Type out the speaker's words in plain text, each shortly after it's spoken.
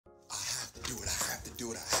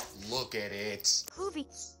do it. Look at it.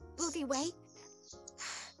 Luffy, wait.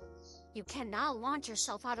 You cannot launch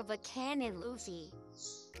yourself out of a cannon, Luffy.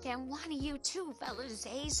 Can one of you two fellas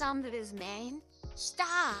say something to this man?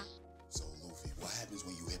 Stop. So, Luffy, what happens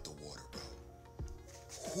when you hit the water, bro?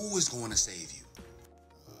 Who is going to save you?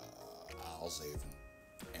 I'll save him.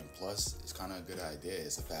 And plus, it's kind of a good idea.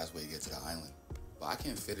 It's a fast way to get to the island. But I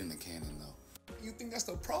can't fit in the cannon, though. You think that's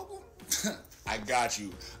the problem? I got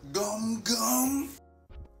you. Gum.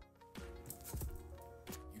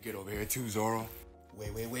 You get over here too, Zoro. Wait.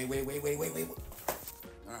 All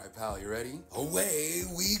right, pal, you ready? Away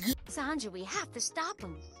we go. Sanji, we have to stop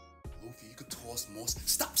him. Luffy, you could toss more.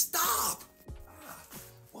 Stop!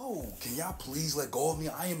 Whoa, can y'all please let go of me?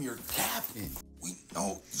 I am your captain. We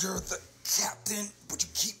know you're the captain, but you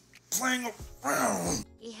keep playing around.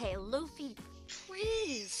 Hey, Luffy,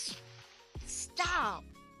 please. Stop.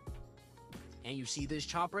 And you see this,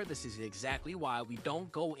 Chopper? This is exactly why we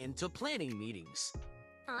don't go into planning meetings.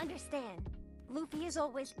 I understand. Luffy is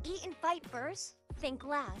always eat and fight first, think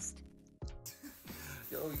last.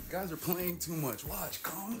 Yo, you guys are playing too much. Watch,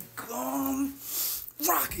 come,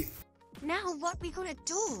 rock it. Now what we gonna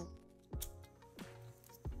do?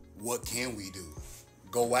 What can we do?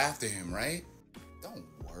 Go after him, right? Don't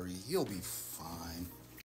worry, he'll be